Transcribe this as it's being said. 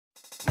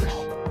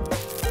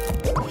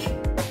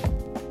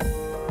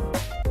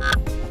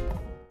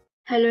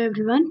Hello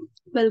everyone,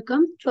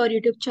 welcome to our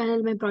YouTube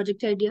channel My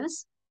Project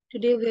Ideas.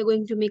 Today we are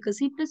going to make a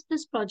C++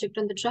 project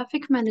on the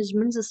traffic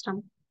management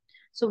system.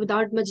 So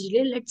without much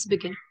delay, let's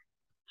begin.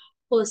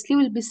 Firstly,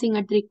 we'll be seeing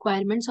at the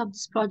requirements of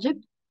this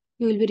project.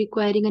 You will be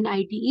requiring an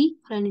IDE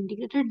or an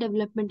integrated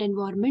development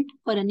environment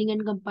for running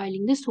and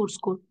compiling the source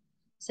code.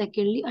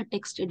 Secondly, a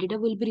text editor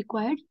will be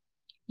required.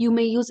 You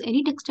may use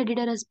any text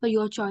editor as per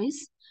your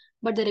choice,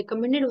 but the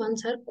recommended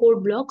ones are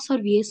Code Blocks or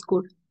VS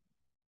Code.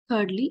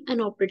 Thirdly,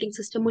 an operating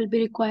system will be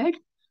required.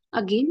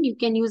 Again, you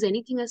can use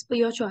anything as per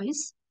your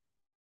choice,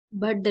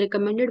 but the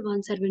recommended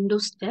ones are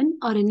Windows 10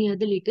 or any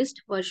other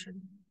latest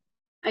version.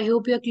 I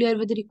hope you are clear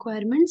with the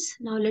requirements.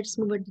 Now let's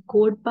move at the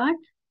code part.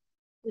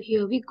 So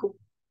here we go.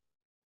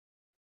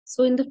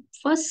 So in the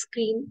first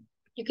screen,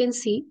 you can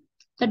see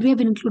that we have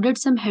included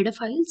some header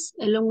files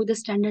along with the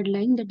standard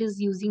line that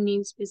is using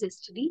namespace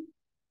std.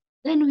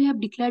 Then we have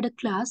declared a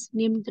class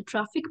named the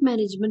traffic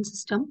management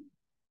system,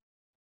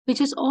 which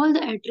is all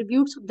the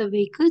attributes of the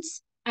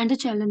vehicles and the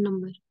channel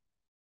number.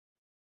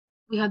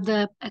 We have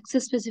the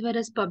access specifier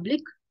as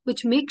public,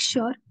 which makes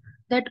sure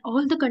that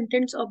all the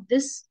contents of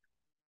this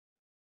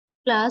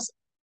class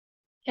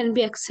can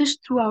be accessed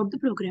throughout the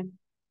program.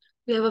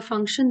 We have a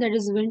function that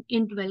is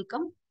int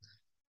welcome.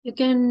 You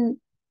can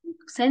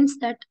sense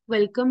that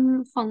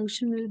welcome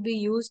function will be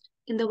used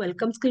in the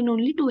welcome screen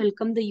only to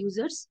welcome the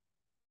users.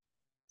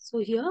 So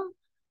here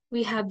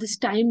we have this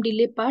time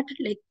delay part,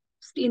 like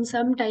in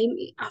some time,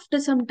 after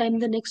some time,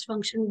 the next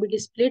function will be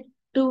displayed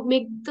to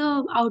make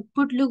the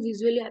output look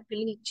visually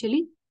appealing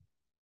actually.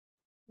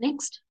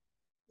 Next,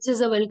 this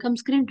is a welcome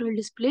screen. It will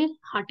display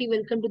hearty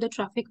welcome to the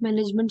traffic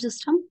management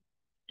system.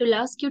 It will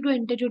ask you to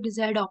enter your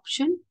desired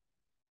option.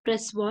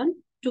 Press 1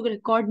 to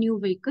record new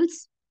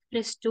vehicles.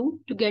 Press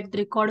 2 to get the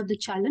record of the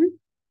challenge.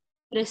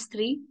 Press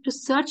 3 to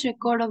search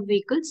record of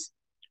vehicles.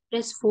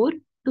 Press 4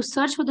 to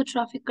search for the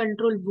traffic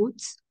control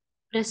booths.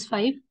 Press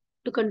 5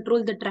 to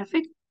control the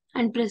traffic.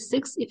 And press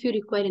 6 if you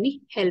require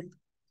any help.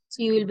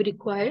 So you will be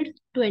required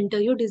to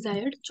enter your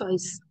desired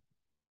choice.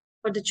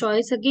 For the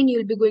choice, again, you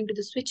will be going to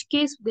the switch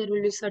case. There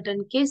will be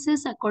certain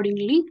cases.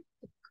 Accordingly,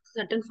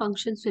 certain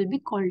functions will be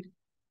called.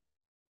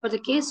 For the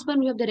case 1,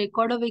 we have the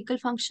record of vehicle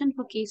function.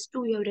 For case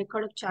 2, we have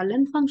record of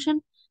challan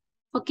function.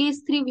 For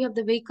case 3, we have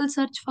the vehicle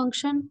search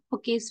function. For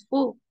case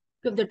 4,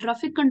 we have the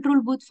traffic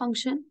control booth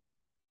function.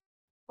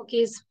 For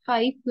case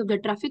 5, we have the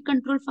traffic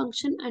control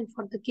function. And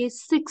for the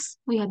case 6,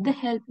 we have the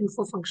help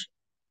info function.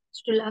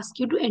 So it will ask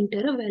you to enter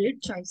a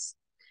valid choice.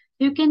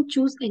 You can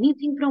choose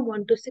anything from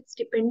 1 to 6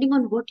 depending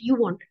on what you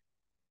want.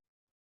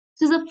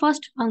 This is the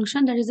first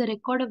function, that is a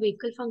record of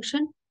vehicle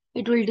function.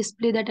 It will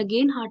display that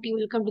again, hearty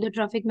welcome to the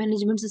traffic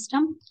management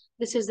system.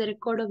 This is the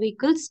record of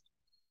vehicles.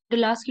 It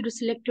will ask you to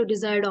select your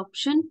desired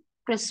option.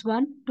 Press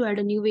 1 to add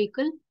a new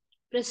vehicle.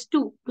 Press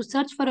 2 to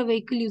search for a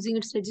vehicle using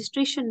its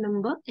registration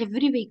number.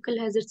 Every vehicle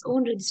has its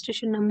own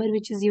registration number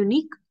which is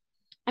unique.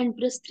 And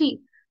press 3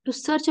 to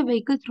search a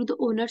vehicle through the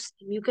owner's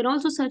name. You can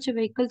also search a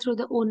vehicle through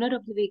the owner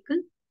of the vehicle,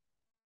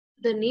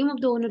 the name of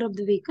the owner of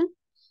the vehicle.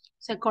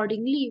 So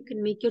accordingly, you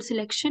can make your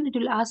selection. It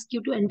will ask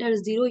you to enter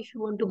 0 if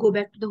you want to go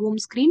back to the home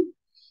screen.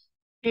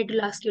 It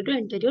will ask you to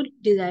enter your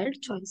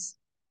desired choice.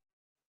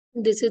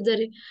 This is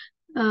the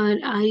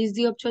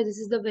ISD of choice. This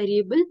is the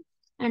variable.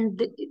 And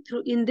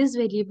in this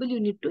variable, you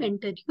need to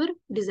enter your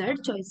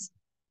desired choice.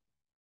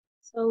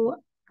 So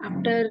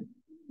after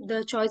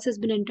the choice has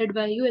been entered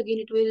by you, again,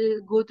 it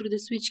will go through the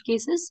switch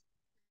cases.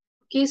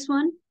 Case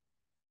 1,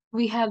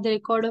 we have the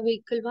record of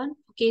vehicle 1.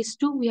 For case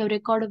 2, we have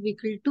record of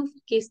vehicle 2. For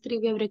case 3,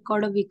 we have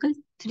record of vehicle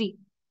 3.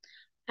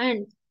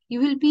 And you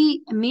will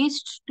be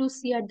amazed to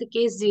see at the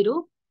case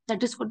 0,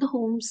 that is for the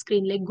home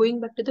screen, like going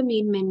back to the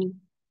main menu.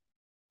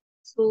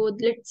 So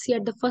let's see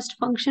at the first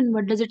function,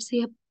 what does it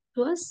say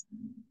to us?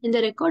 In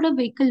the record of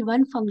vehicle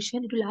 1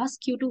 function, it will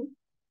ask you to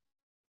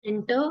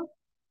enter,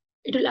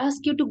 it will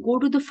ask you to go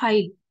to the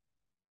file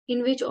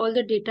in which all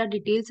the data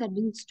details have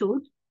been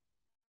stored.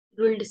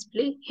 It will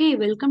display, hey,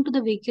 welcome to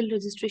the vehicle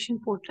registration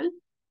portal.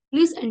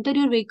 Please enter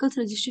your vehicle's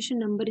registration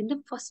number in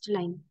the first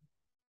line.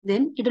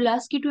 Then it will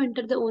ask you to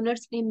enter the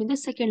owner's name in the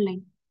second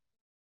line.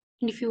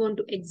 And if you want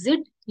to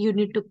exit, you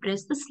need to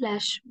press the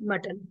slash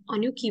button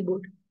on your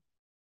keyboard.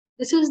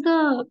 This is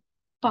the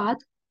path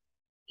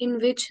in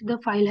which the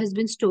file has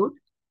been stored.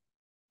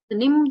 The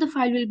name of the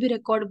file will be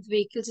record of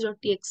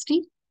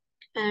vehicles.txt,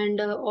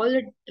 and all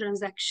the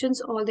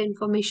transactions, all the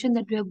information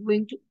that we are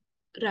going to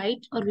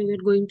write or we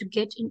are going to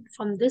get in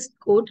from this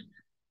code,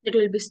 that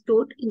will be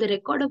stored in the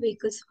record of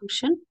vehicles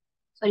function,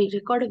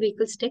 record of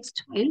vehicles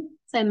text file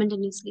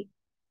simultaneously.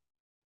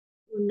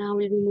 So now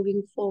we'll be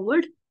moving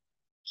forward.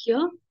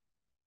 Here,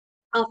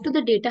 after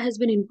the data has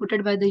been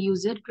inputted by the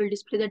user, it will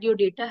display that your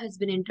data has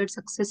been entered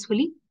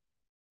successfully.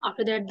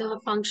 After that, the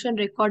function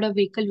record of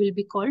vehicle will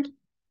be called.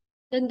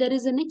 Then there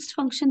is a next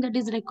function, that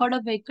is record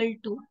of vehicle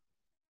 2.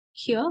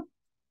 Here,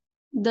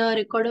 the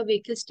record of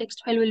vehicles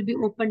text file will be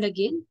opened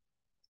again,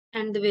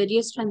 and the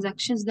various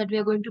transactions that we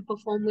are going to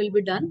perform will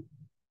be done.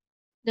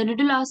 Then it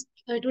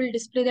will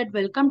display that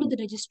welcome to the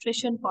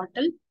registration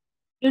portal.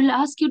 It will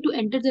ask you to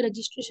enter the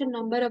registration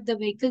number of the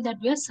vehicle that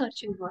we are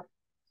searching for.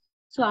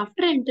 So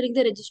after entering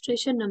the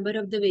registration number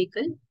of the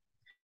vehicle,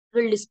 it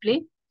will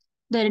display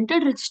the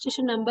entered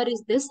registration number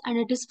is this and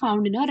it is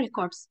found in our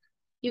records.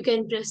 You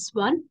can press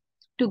 1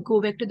 to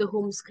go back to the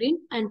home screen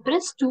and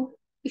press 2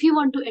 if you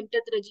want to enter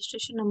the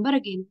registration number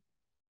again.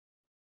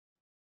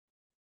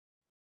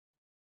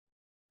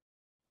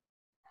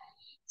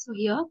 So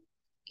here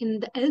in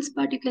the else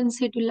part, you can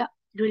say it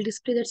will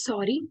display that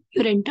sorry,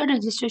 your entered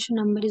registration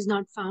number is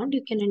not found.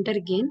 You can enter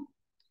again.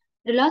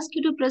 It will ask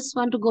you to press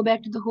 1 to go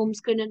back to the home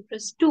screen and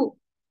press 2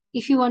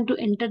 if you want to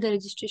enter the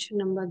registration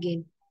number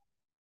again.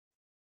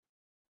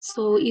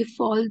 So if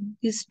all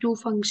these two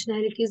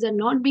functionalities are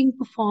not being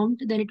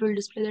performed, then it will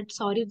display that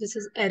sorry, this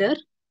is error.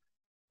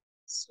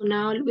 So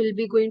now we'll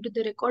be going to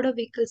the record of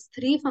vehicles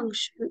 3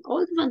 function.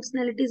 All the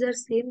functionalities are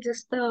same,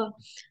 just the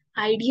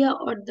idea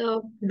or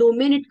the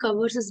domain it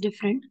covers is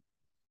different.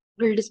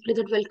 It will display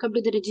that welcome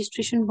to the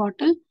registration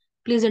portal.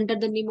 Please enter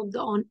the name of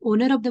the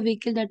owner of the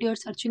vehicle that you are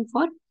searching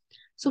for.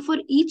 So for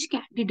each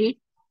candidate,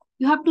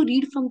 you have to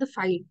read from the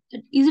file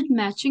that is it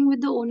matching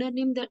with the owner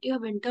name that you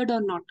have entered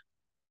or not.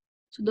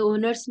 So the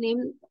owner's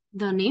name,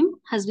 the name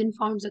has been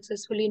found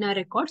successfully in our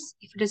records.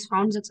 If it is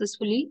found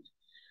successfully,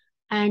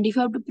 and if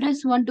you have to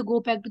press 1 to go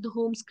back to the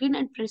home screen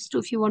and press 2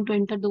 if you want to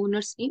enter the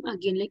owner's name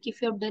again. Like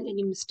if you have done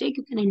any mistake,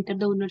 you can enter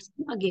the owner's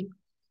name again.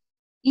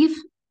 If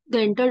the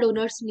entered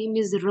owner's name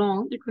is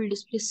wrong, it will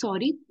display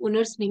sorry,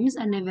 owner's name is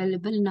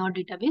unavailable in our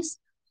database.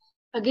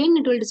 Again,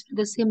 it will display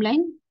the same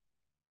line.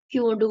 If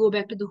you want to go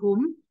back to the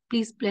home,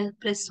 please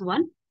press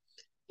 1.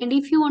 And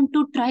if you want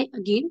to try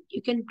again,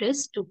 you can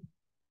press 2.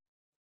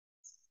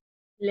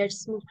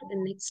 Let's move to the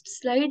next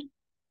slide.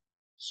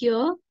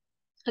 Here,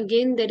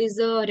 again, there is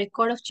a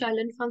record of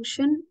Challan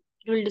function.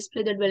 It will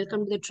display that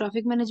welcome to the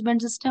traffic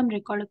management system,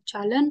 record of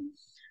Challan.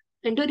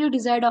 Enter your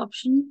desired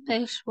option.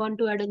 Press 1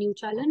 to add a new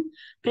Challan.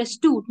 Press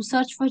 2 to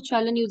search for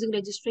Challan using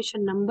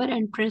registration number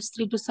and press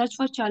 3 to search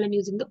for Challan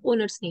using the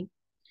owner's name.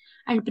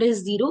 And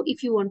press 0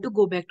 if you want to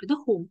go back to the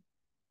home.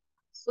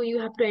 So you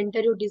have to enter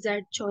your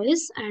desired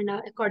choice and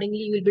accordingly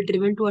you will be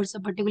driven towards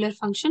a particular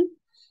function.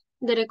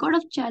 The record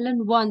of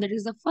Challan 1, that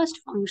is the first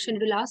function,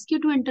 it will ask you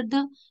to enter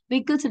the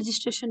vehicle's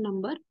registration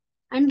number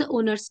and the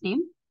owner's name.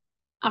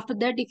 After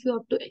that, if you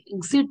have to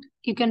exit,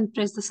 you can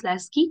press the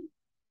slash key.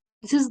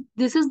 This is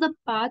the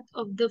path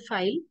of the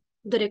file,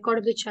 the record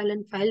of the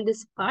Challan file,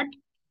 this part.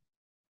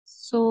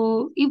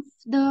 So if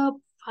the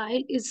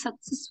file is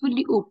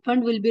successfully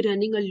opened, we'll be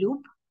running a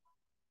loop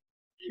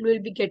and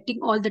we'll be getting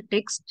all the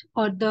text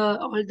or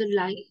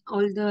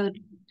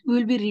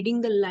we'll be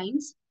reading the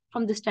lines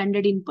from the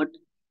standard input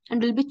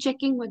and we'll be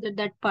checking whether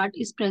that part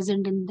is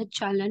present in the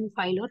Challan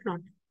file or not.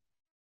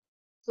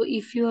 So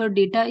if your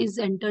data is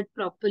entered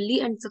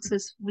properly and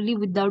successfully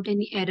without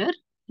any error,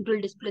 it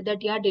will display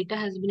that your data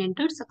has been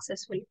entered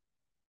successfully.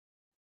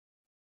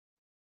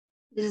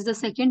 This is the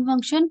second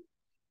function.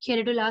 Here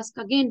it will ask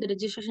again the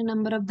registration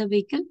number of the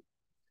vehicle.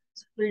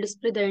 So it will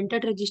display the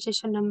entered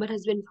registration number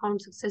has been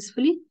found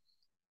successfully.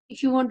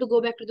 If you want to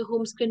go back to the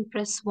home screen,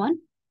 press 1.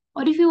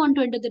 Or if you want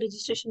to enter the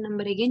registration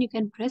number again, you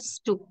can press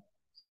 2.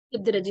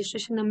 If the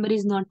registration number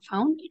is not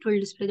found, it will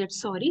display that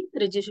sorry,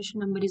 the registration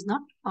number is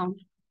not found.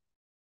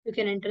 You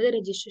can enter the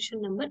registration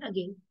number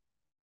again.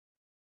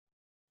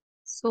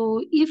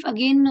 So if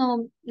again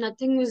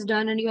nothing is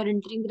done and you are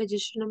entering the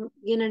registration number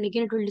again and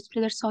again, it will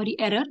display that sorry,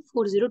 error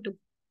 402.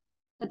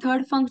 The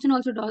third function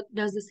also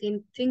does the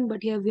same thing,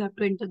 but here we have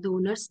to enter the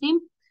owner's name.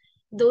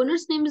 The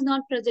owner's name is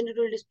not present, it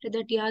will display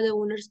that the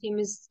owner's name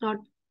is not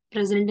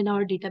present in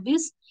our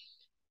database.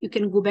 You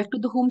can go back to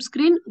the home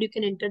screen or you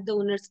can enter the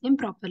owner's name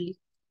properly.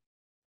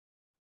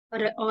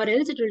 Or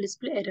else it will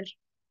display error.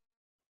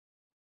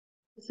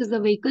 This is the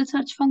vehicle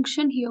search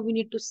function. Here we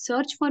need to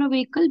search for a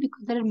vehicle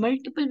because there are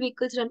multiple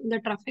vehicles running the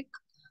traffic.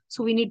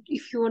 So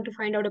if you want to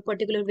find out a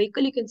particular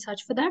vehicle, you can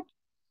search for that.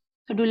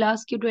 It will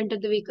ask you to enter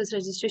the vehicle's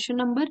registration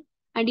number.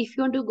 And if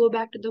you want to go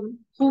back to the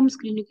home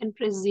screen, you can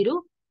press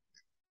 0.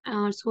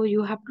 So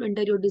you have to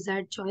enter your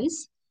desired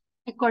choice.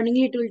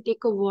 Accordingly, it will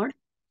take a word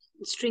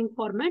string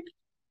format.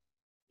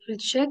 It will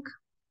check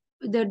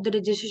whether the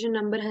registration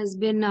number has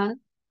been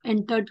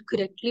entered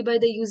correctly by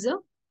the user.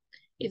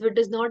 If it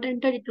is not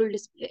entered, it will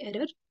display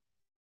error.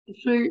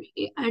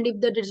 And if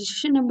the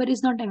registration number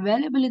is not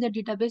available in the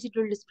database, it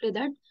will display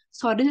that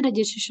sorry, the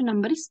registration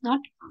number is not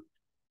found.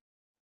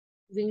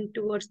 Moving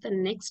towards the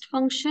next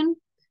function,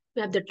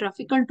 we have the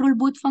traffic control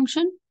booth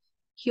function.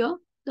 Here,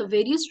 the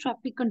various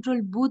traffic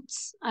control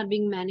booths are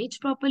being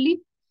managed properly.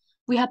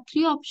 We have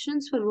 3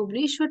 options for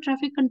Bhubaneswar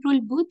traffic control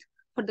booth,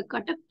 for the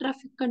Cuttack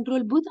traffic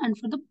control booth, and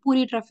for the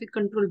Puri traffic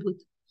control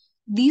booth.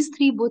 These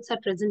 3 booths are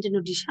present in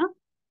Odisha,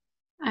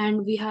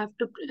 and we have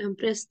to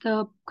press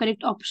the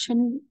correct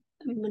option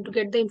to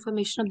get the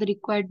information of the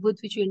required booth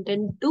which we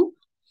intend to.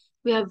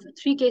 We have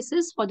 3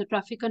 cases for the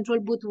traffic control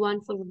booth,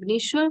 1 for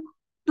Bhubaneswar,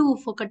 2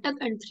 for Cuttack,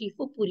 and 3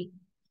 for Puri.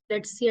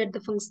 Let's see at the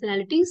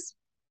functionalities.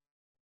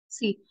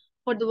 See,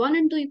 for the 1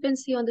 and 2, you can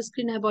see on the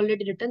screen, I have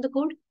already written the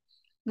code.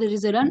 there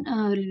is a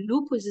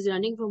loop which is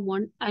running from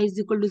I is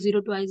equal to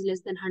 0 to I is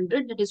less than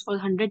 100, that is for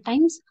 100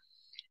 times.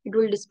 It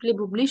will display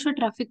Bhubaneswar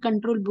traffic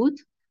control booth,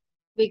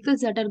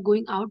 vehicles that are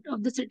going out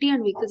of the city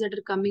and vehicles that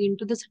are coming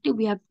into the city.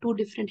 We have two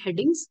different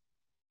headings,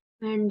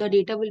 and the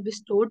data will be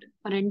stored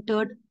or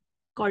entered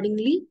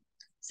accordingly.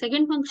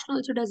 Second function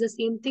also does the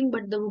same thing,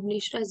 but the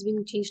Bhubaneswar has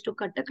been changed to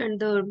Cuttack and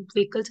the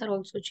vehicles are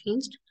also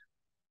changed.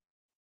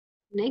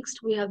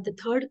 Next, we have the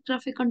third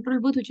traffic control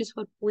booth, which is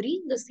for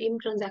Puri. The same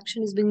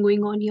transaction is being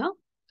going on here.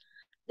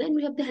 Then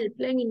we have the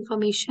helpline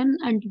information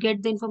and to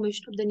get the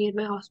information of the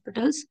nearby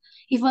hospitals.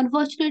 If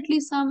unfortunately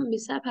some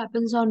mishap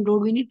happens on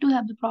road, we need to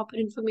have the proper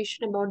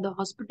information about the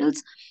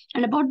hospitals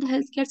and about the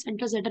healthcare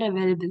centers that are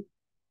available.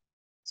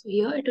 So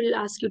here it will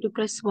ask you to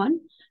press 1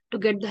 to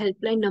get the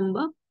helpline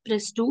number,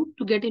 press 2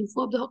 to get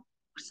info of the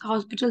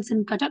hospitals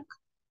in Cuttack,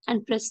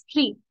 and press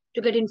 3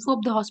 to get info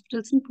of the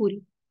hospitals in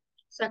Puri.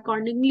 So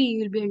accordingly,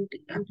 you will be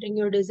entering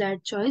your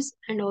desired choice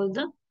and all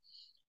the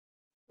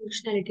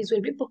functionalities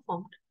will be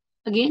performed.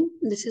 Again,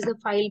 this is the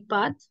file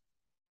path.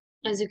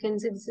 As you can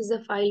see, this is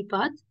the file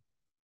path.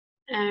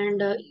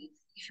 And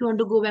if you want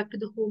to go back to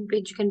the home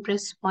page, you can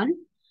press 1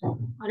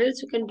 or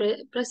else you can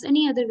press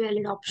any other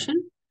valid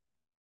option.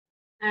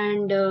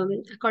 And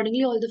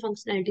accordingly, all the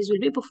functionalities will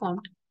be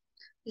performed.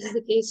 This is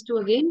the case 2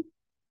 again.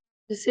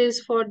 This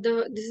is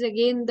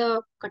again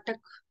the Cuttack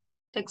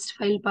text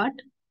file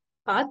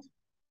path.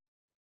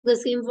 The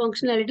same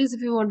functionalities.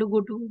 If you want to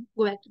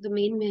go back to the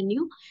main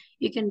menu,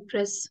 you can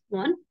press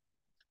 1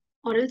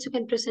 or else you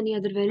can press any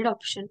other valid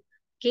option.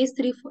 Case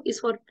 3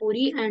 is for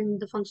Puri and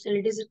the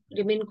functionalities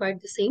remain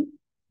quite the same.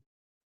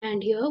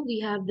 And here we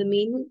have the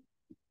main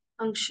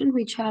function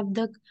which have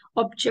the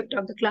object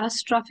of the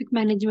class traffic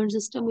management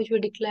system which we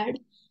declared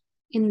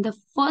in the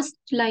first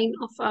line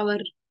of our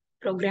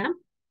program,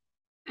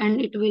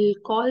 and it will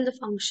call the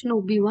function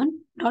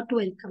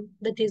ob1.welcome,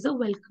 that is a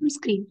welcome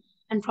screen,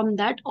 and from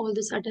that all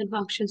the certain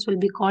functions will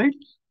be called.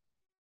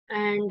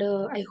 And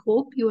I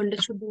hope you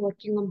understood the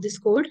working of this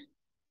code.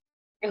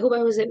 I hope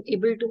I was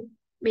able to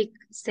make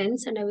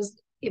sense and I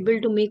was able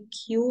to make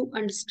you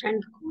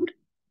understand the code.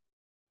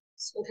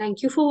 So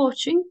thank you for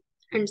watching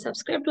and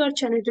subscribe to our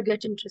channel to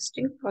get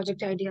interesting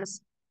project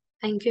ideas.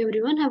 Thank you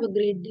everyone. Have a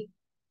great day.